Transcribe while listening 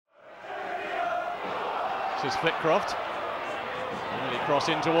This is Flitcroft. Really cross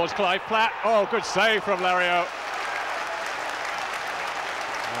in towards Clive Platt. Oh, good save from Lario.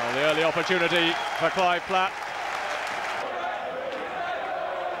 Well, the early opportunity for Clive Platt.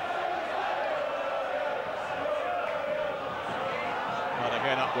 And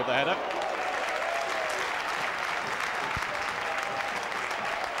again up with the header.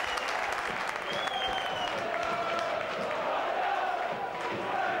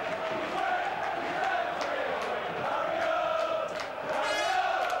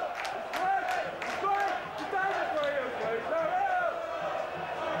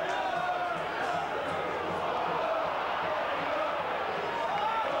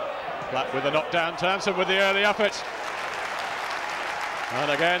 Platt with the knockdown, Townsend with the early effort. And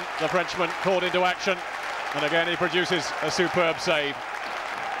again, the Frenchman called into action. And again, he produces a superb save.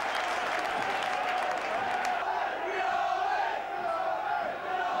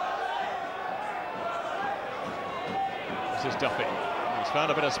 This is Duffy. He's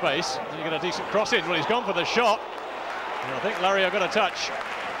found a bit of space. He got a decent cross in. Well, he's gone for the shot. And I think Lario got a touch.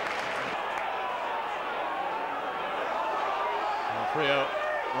 And Frio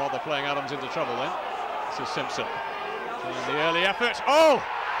rather playing Adams into trouble then. This is Simpson. And the early effort. Oh,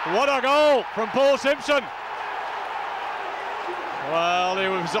 what a goal from Paul Simpson. Well, he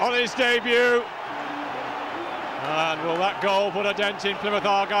was on his debut. And will that goal put a dent in Plymouth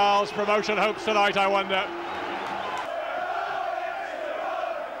Argyle's promotion hopes tonight, I wonder?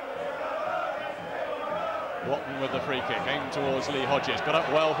 Watton with the free kick, aimed towards Lee Hodges, got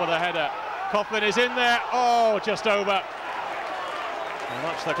up well for the header. Coughlin is in there. Oh, just over. And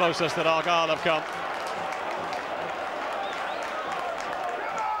that's the closest that Argyle have come.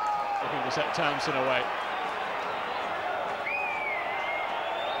 Looking to set Townsend away.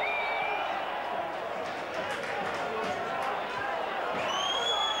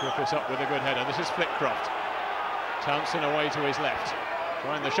 Griffiths up with a good header. This is Flitcroft. Townsend away to his left.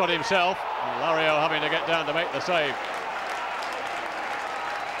 Trying the shot himself. And Lario having to get down to make the save.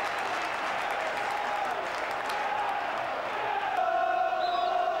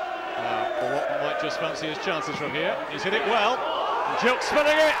 Just fancy his chances from here. He's hit it well. Jukes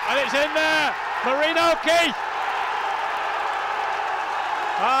spinning it, and it's in there. Marino Keith.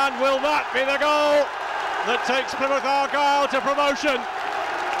 And will that be the goal that takes Plymouth Argyle to promotion?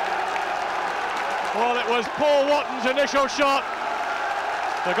 Well, it was Paul Watton's initial shot.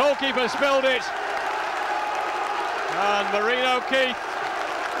 The goalkeeper spilled it. And Marino Keith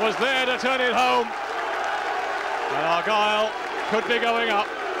was there to turn it home. And Argyle could be going up.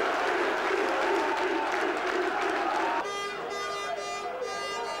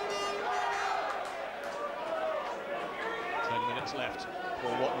 10 minutes left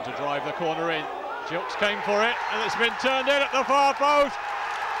for Watton to drive the corner in. Jukes came for it, and it's been turned in at the far post.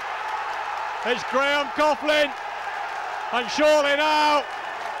 It's Graham Coughlin, and surely now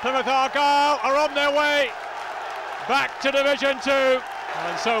Plymouth Argyle are on their way back to Division 2,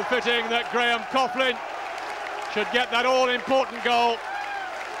 and so fitting that Graham Coughlin should get that all-important goal.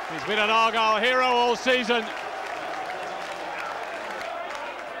 He's been an Argyle hero all season.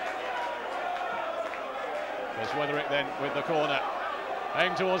 There's Wetherick then with the corner.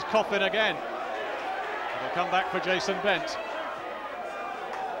 Aimed towards Coughlin again. It'll come back for Jason Bent.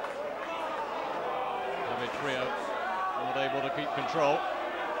 David Frio not able to keep control.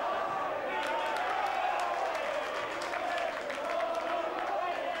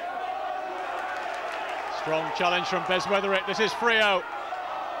 Strong challenge from Bez Wetherick. This is Frio.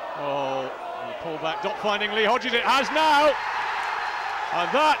 Oh, the pull back, not finding Lee Hodges. It has now. And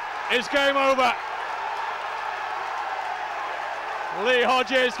that is game over. Lee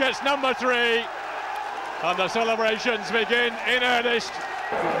Hodges gets number 3. And the celebrations begin in earnest.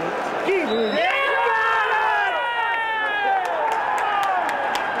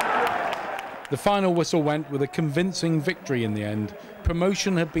 The final whistle went with a convincing victory in the end.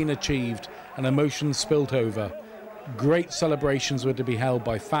 Promotion had been achieved and emotions spilt over. Great celebrations were to be held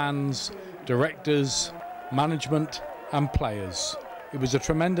by fans, directors, management and players. It was a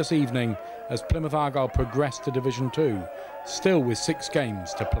tremendous evening as Plymouth Argyle progressed to Division 2, still with 6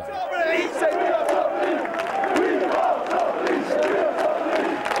 games to play.